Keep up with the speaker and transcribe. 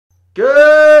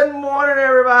Good morning,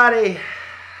 everybody.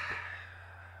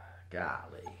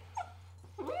 Golly.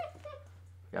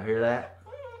 Y'all hear that?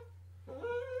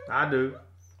 I do.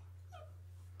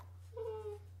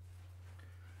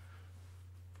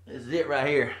 This is it right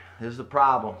here. This is the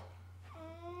problem.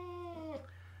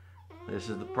 This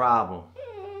is the problem.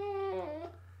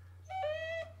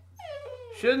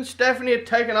 Shouldn't Stephanie have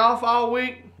taken off all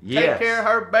week? Yes. Take care of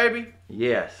her baby?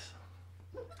 Yes.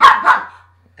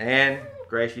 And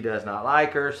Gracie does not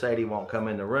like her. Sadie won't come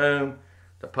in the room.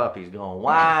 The puppy's gonna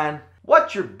whine.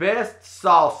 What's your best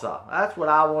salsa? That's what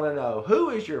I want to know. Who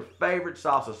is your favorite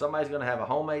salsa? Somebody's gonna have a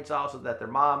homemade salsa that their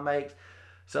mom makes.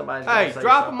 Somebody's gonna say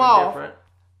drop something them off, different,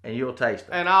 and you'll taste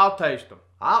them. and I'll taste them.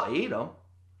 I'll eat them.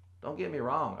 Don't get me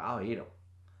wrong. I'll eat them.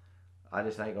 I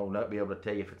just ain't gonna be able to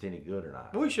tell you if it's any good or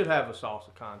not. We should have a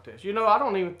salsa contest. You know, I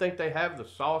don't even think they have the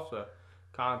salsa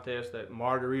contest at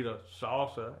Margarita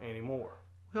Salsa anymore.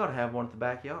 We ought to have one at the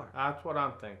backyard. That's what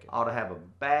I'm thinking. Ought to have a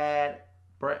bad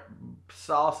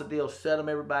salsa deal, set them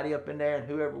everybody up in there, and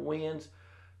whoever wins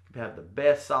could have the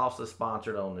best salsa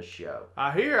sponsored on the show.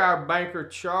 I hear our banker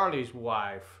Charlie's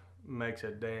wife makes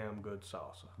a damn good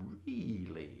salsa.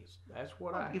 Really? That's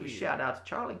what I'll I give hear. a shout out to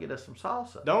Charlie. Get us some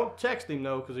salsa. Don't text him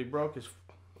though, because he broke his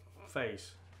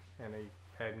face and he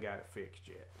hadn't got it fixed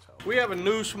yet. So we have a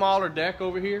new, smaller deck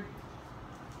over here,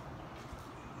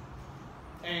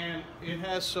 and it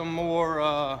has some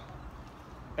more.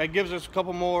 It gives us a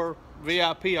couple more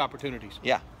VIP opportunities.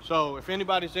 Yeah. So if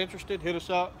anybody's interested, hit us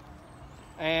up.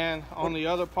 And on the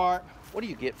other part, What do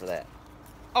you get for that?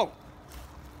 oh,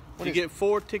 you get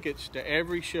 4 tickets to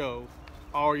every show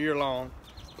all year long,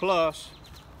 plus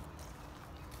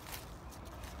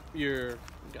you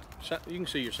can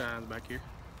see your signs back here.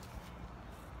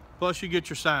 Plus you get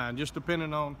your sign, just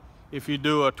depending on if you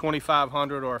do a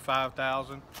 2,500 or a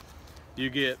 5,000, you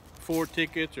get 4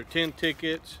 tickets or 10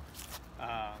 tickets.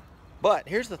 But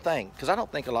here's the thing, because I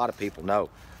don't think a lot of people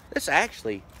know, this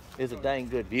actually is a dang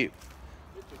good view.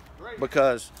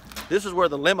 Because this is where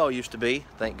the limo used to be,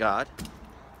 thank God.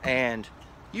 And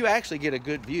you actually get a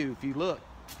good view if you look.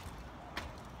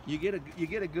 You get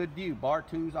a good view. Bar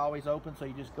 2's always open, so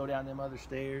you just go down them other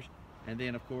stairs. And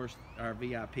then of course our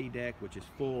VIP deck, which is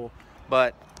full.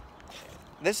 But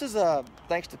this is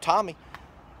thanks to Tommy.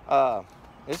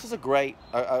 This is a great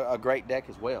deck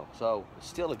as well. So it's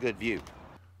still a good view.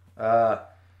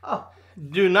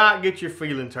 Do not get your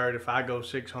feelings hurt if I go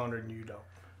 600 and you don't.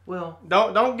 Well,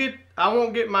 I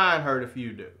won't get mine hurt if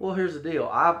you do. Well, here's the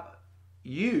deal.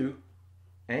 You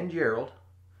and Gerald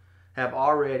have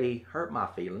already hurt my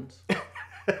feelings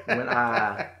when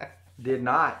I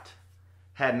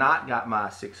had not got my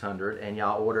 600, and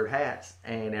y'all ordered hats,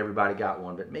 and everybody got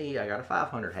one but me. I got a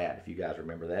 500 hat, if you guys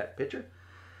remember that picture.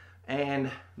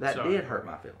 And that did hurt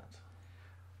my feelings.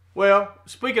 Well,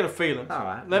 speaking of feelings, all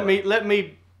right, let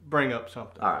me bring up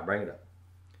something. All right, bring it up.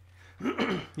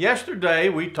 Yesterday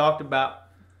we talked about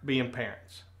being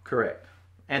parents. Correct.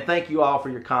 And thank you all for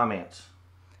your comments.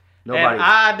 And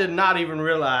I did not even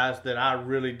realize that I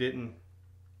really didn't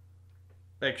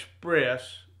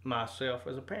express myself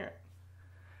as a parent.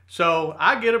 So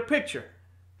I get a picture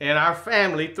in our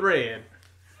family thread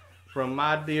from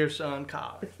my dear son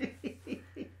Colin.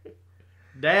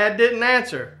 Dad didn't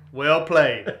answer. Well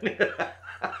played.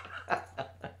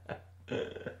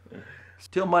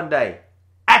 Till Monday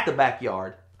at the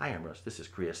backyard. I am Russ. This is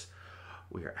Chris.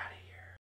 We are out of here.